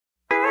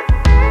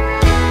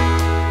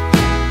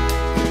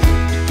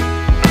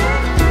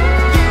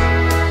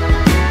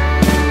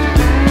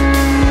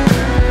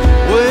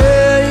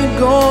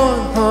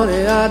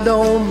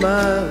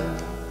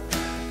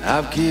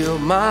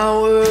killed my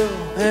world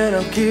and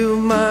I've killed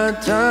my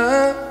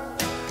time.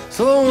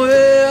 So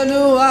where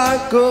do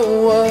I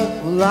go?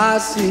 What will I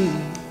see?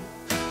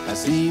 I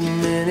see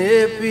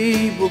many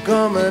people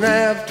coming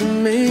after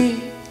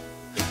me.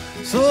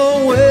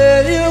 So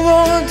where you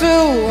going to?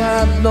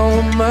 I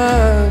don't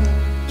mind.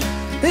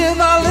 If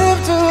I live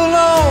too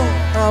long,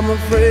 I'm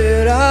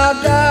afraid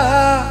I'll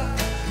die.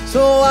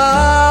 So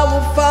I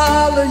will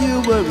follow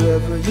you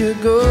wherever you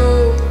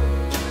go.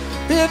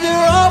 If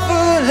your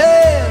offered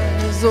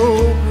hand is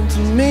open to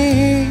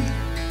me,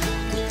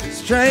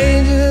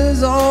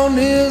 strangers on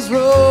this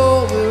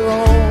road we're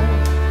on.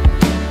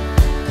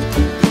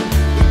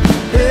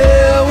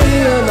 Yeah, we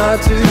are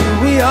not two,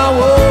 we are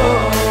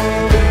one.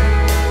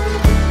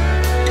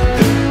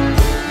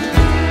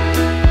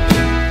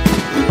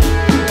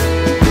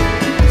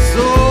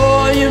 So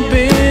you've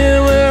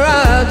been where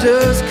I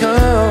just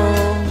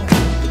come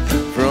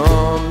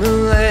from, the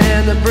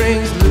land that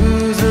brings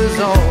losers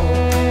on.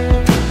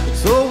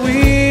 So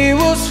we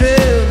will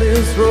share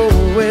this road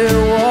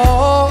we'll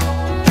walk.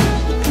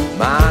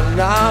 Mind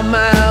our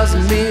mouths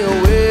and be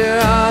aware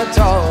our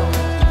talk.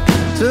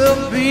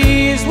 To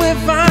peace we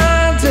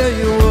find, tell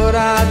you what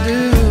I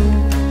do.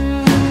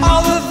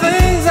 All the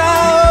things I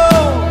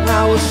own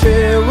I will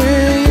share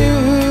with you.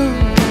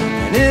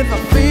 And if I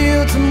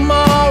feel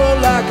tomorrow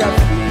like I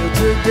feel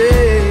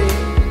today,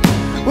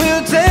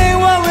 we'll take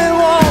what we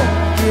want,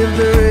 give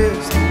the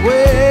rest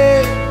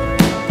away.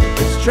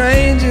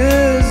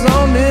 Strangers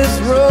on this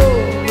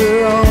road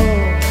we're on.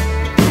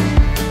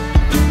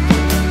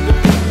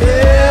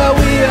 Yeah,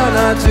 we are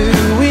not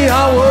two, we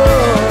are one.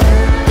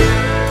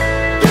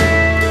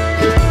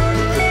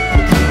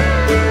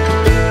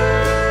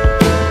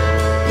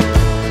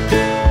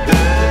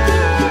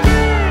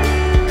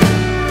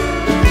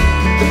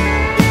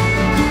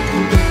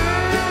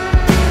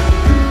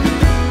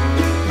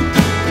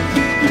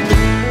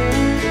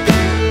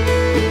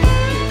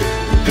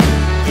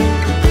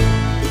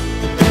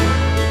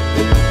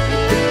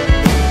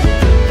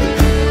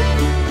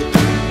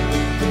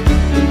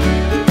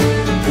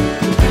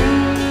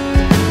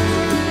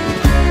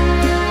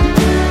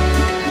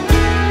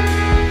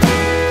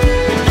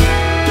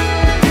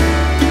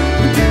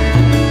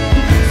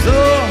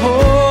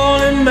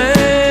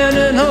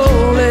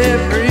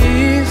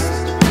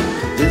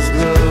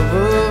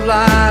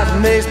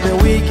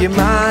 In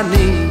my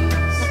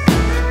knees,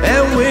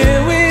 and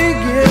when we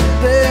get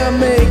there,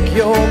 make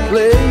your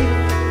play.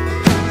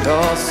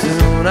 'Cause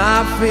soon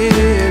I feel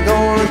you're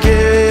gonna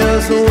carry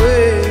us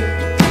away.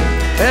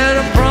 And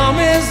a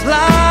promise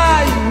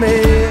lie you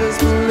made us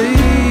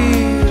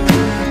believe.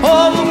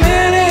 Over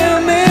many a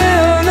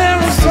meal, there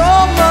is so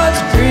much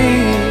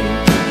greed.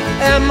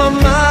 And my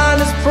mind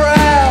is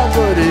proud,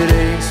 but it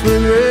aches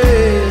with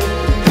red.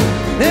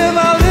 If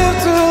I live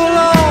too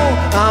long,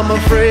 I'm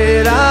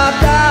afraid I'll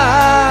die.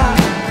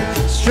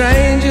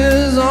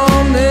 Strangers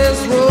on this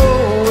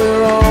road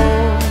we're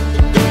on.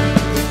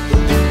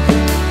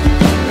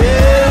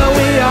 Yeah,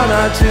 we are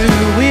not two,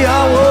 we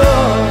are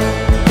one.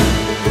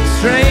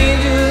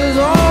 Strangers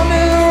on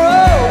this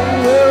road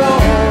we're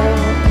on.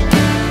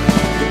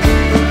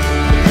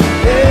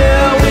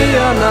 Yeah, we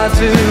are not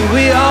two,